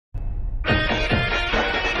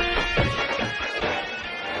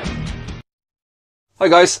Hi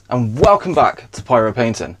guys, and welcome back to Pyro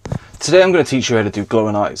Painting. Today I'm going to teach you how to do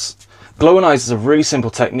glowing eyes. Glowing eyes is a really simple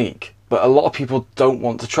technique, but a lot of people don't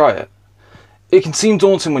want to try it. It can seem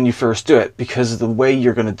daunting when you first do it because of the way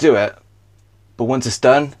you're going to do it, but once it's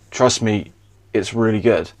done, trust me, it's really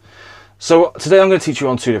good. So today I'm going to teach you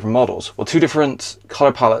on two different models, two different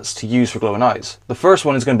color palettes to use for glowing eyes. The first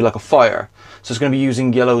one is going to be like a fire, so it's going to be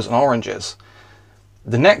using yellows and oranges.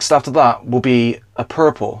 The next after that will be a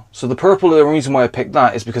purple. So the purple, the reason why I picked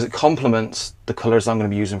that is because it complements the colors I'm going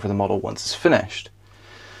to be using for the model once it's finished.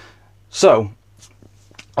 So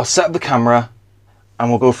I'll set up the camera and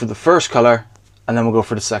we'll go for the first color and then we'll go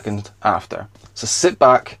for the second after. So sit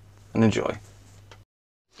back and enjoy.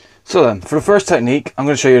 So then, for the first technique, I'm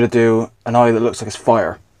going to show you how to do an eye that looks like it's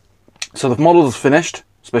fire. So the model is finished,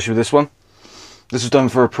 especially with this one. This was done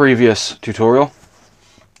for a previous tutorial.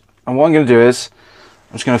 And what I'm going to do is,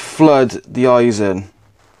 I'm just going to flood the eyes in.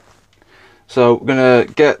 So we're going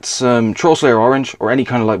to get some Troll Slayer orange, or any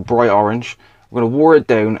kind of like bright orange. We're going to water it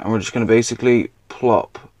down, and we're just going to basically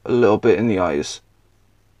plop a little bit in the eyes.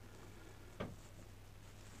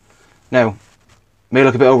 Now, may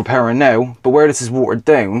look a bit overpowering now, but where this is watered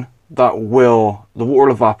down, the water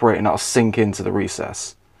will evaporate and that'll sink into the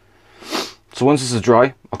recess. So once this is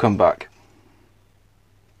dry, I'll come back.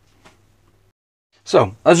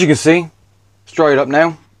 So, as you can see, it's dried up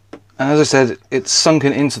now, and as I said, it's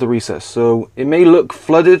sunken into the recess. So it may look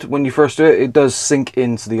flooded when you first do it, it does sink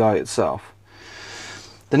into the eye itself.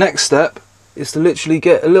 The next step is to literally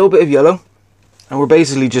get a little bit of yellow, and we're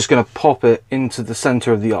basically just going to pop it into the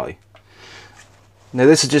center of the eye. Now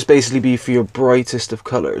this would just basically be for your brightest of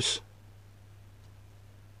colours.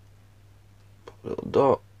 Pop a little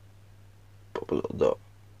dot, pop a little dot.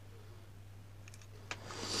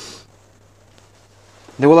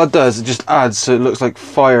 Now what that does, it just adds so it looks like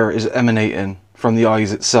fire is emanating from the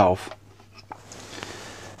eyes itself.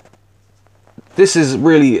 This is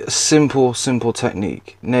really a simple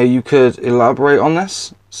technique. Now you could elaborate on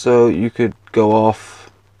this, so you could go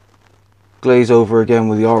off, glaze over again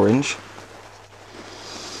with the orange,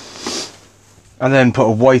 and then put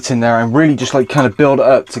a white in there and really just like kind of build it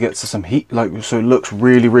up to get to some heat, like so it looks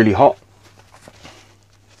really hot.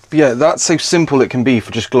 But yeah, that's how simple it can be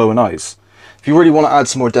for just glowing eyes. If you really want to add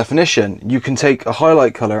some more definition, you can take a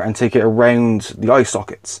highlight color and take it around the eye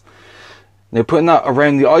sockets. Now putting that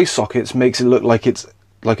around the eye sockets makes it look like it's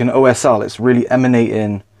like an OSL. It's really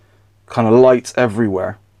emanating kind of light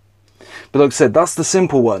everywhere. But like I said, that's the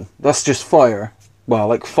simple one. That's just fire. Well,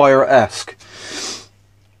 like fire-esque.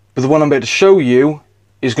 But the one I'm about to show you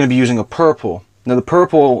is going to be using a purple. Now the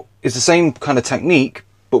purple is the same kind of technique,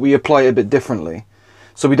 but we apply it a bit differently.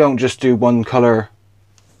 So we don't just do one color,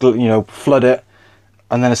 you know, flood it,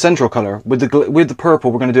 and then a central color. With the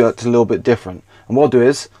purple, we're going to do it a little bit different. And what I'll do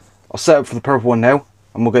is, I'll set up for the purple one now,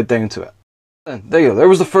 and we'll get down to it. And there you go. There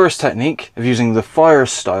was the first technique of using the fire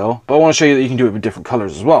style, but I want to show you that you can do it with different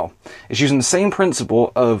colors as well. It's using the same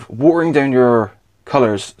principle of watering down your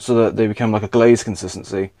colors so that they become like a glaze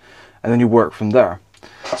consistency, and then you work from there.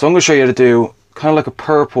 So I'm going to show you how to do kind of like a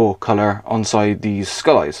purple color on side these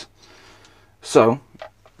skull eyes. So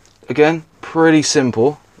again, pretty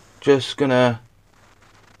simple. Just gonna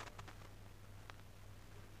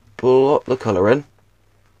blot the color in.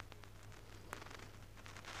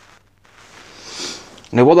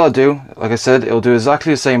 Now what that'll do, like I said, it'll do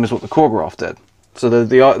exactly the same as what the Korgoroth did. So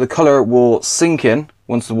the color will sink in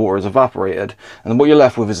once the water is evaporated, and then what you're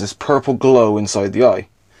left with is this purple glow inside the eye.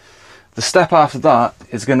 The step after that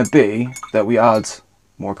is going to be that we add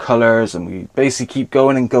more colors, and we basically keep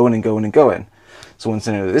going and going and going and going. So once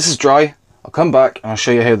this is dry, I'll come back and I'll show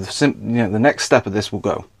you how the next step of this will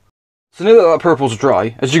go. So now that purple's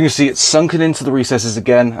dry, as you can see, it's sunken into the recesses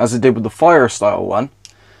again as it did with the fire style one.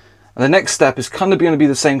 And the next step is kind of going to be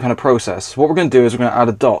the same kind of process. What we're going to do is we're going to add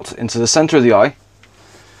a dot into the center of the eye.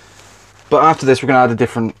 But after this, we're going to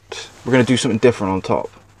add we're going to do something different on top.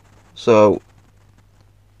 So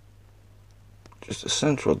just a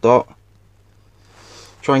central dot.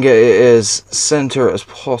 Try and get it as center as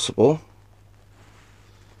possible.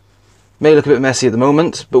 May look a bit messy at the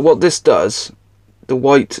moment, but what this does, the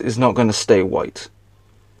white is not going to stay white.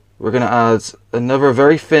 We're going to add another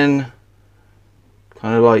very thin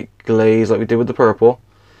kind of like glaze like we did with the purple,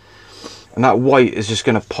 and that white is just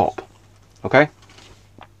going to pop. Okay,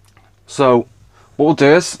 so what we'll do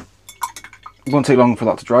is, it won't take long for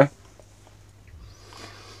that to dry. I'm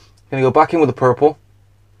going to go back in with the purple.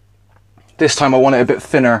 This time I want it a bit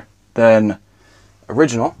thinner than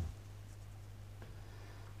original,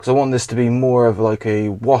 because I want this to be more of like a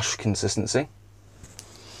wash consistency.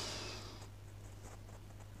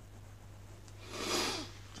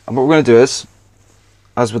 And what we're going to do is,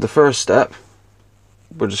 as with the first step,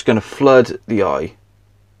 we're just going to flood the eye.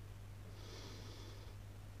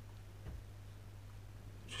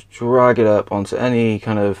 Just drag it up onto any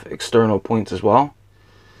kind of external points as well,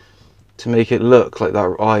 to make it look like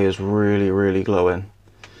that eye is really, really glowing.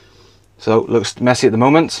 So it looks messy at the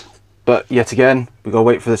moment, but yet again, we gotta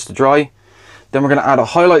wait for this to dry. Then we're gonna add a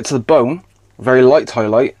highlight to the bone, a very light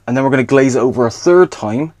highlight, and then we're gonna glaze it over a third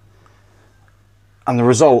time. And the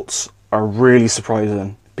results are really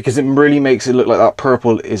surprising, because it really makes it look like that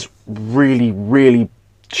purple is really, really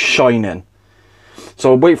shining.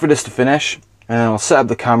 So I'll wait for this to finish, and then I'll set up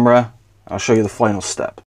the camera, and I'll show you the final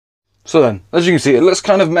step. So then, as you can see, it looks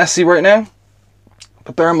kind of messy right now,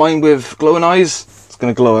 but bear in mind with glowing eyes, it's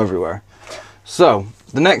going to glow everywhere. So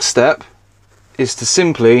the next step is to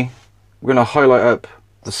simply, we're going to highlight up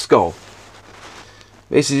the skull.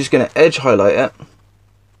 Basically just going to edge highlight it.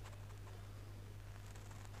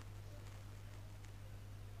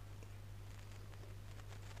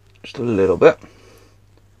 Just a little bit.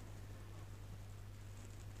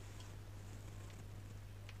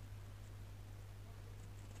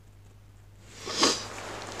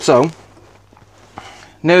 So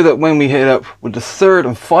now that when we hit up with the third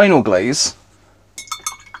and final glaze,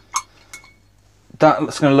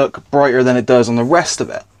 that's going to look brighter than it does on the rest of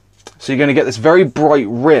it. So you're going to get this very bright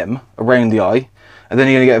rim around the eye, and then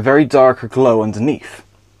you're going to get a very darker glow underneath,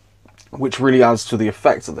 which really adds to the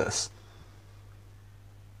effect of this.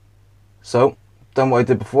 So, done what I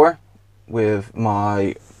did before with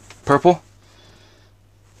my purple,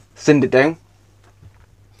 thinned it down.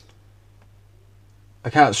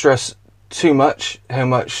 I can't stress too much how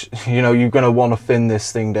much, you know, you're going to want to thin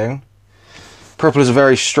this thing down. Purple is a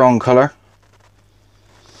very strong colour,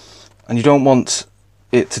 and you don't want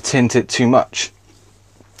it to tint it too much.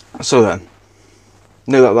 So then,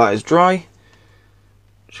 now that that is dry,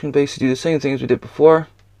 just going to basically do the same thing as we did before.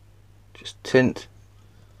 Just tint.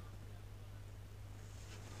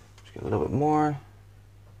 Just get a little bit more.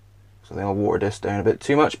 So then I'll water this down a bit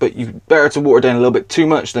too much, but you better to water down a little bit too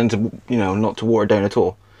much than to, you know, not to water down at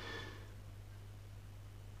all.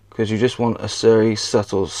 Because you just want a very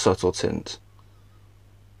subtle, subtle tint.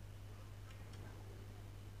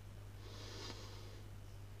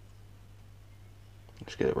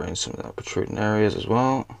 Just get it around some of that protruding areas as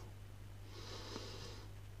well.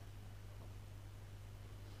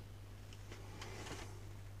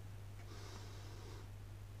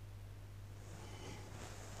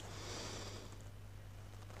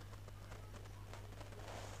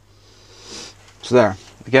 So there,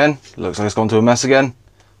 again, it looks like it's gone to a mess again.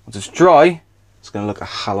 Once it's dry, it's going to look a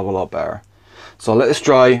hell of a lot better. So I'll let this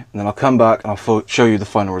dry, and then I'll come back and I'll show you the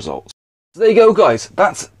final results. So there you go, guys.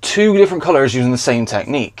 That's two different colours using the same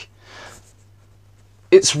technique.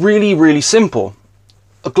 It's really, really simple.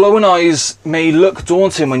 A glowing eyes may look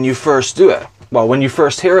daunting when you first do it. Well, when you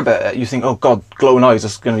first hear about it, you think, oh god, glowing eyes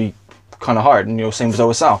is going to be kind of hard, and you're same as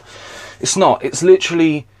OSL. It's not. It's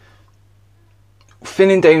literally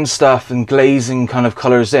thinning down stuff and glazing kind of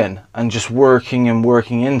colours in, and just working and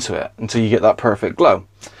working into it until you get that perfect glow.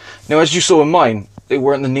 Now, as you saw in mine, they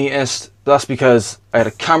weren't the neatest. That's because I had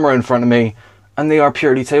a camera in front of me, and they are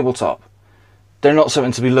purely tabletop. They're not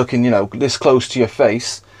something to be looking, you know, this close to your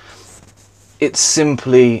face. It's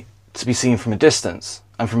simply to be seen from a distance,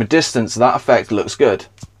 and from a distance that effect looks good.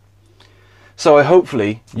 So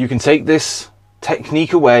hopefully you can take this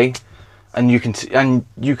technique away, and you can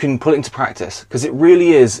put it into practice, because it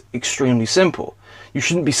really is extremely simple. You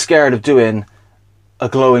shouldn't be scared of doing a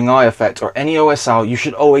glowing eye effect or any OSL. You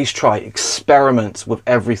should always try, experiment with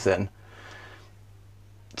everything.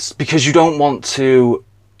 It's because you don't want to,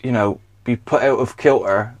 you know, be put out of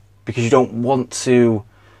kilter, because you don't want to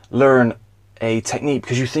learn a technique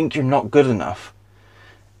because you think you're not good enough.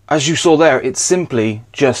 As you saw there, it's simply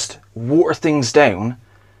just water things down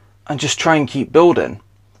and just try and keep building.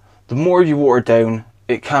 The more you water down,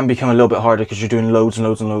 it can become a little bit harder because you're doing loads and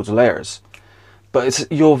loads and loads of layers. But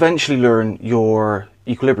you'll eventually learn your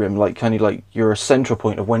equilibrium, like kind of like your central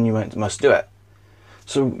point of when you must do it.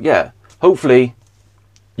 So yeah, hopefully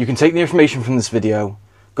you can take the information from this video,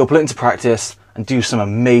 go put it into practice, and do some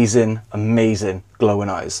amazing, amazing glowing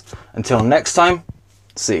eyes. Until next time,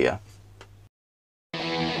 see ya.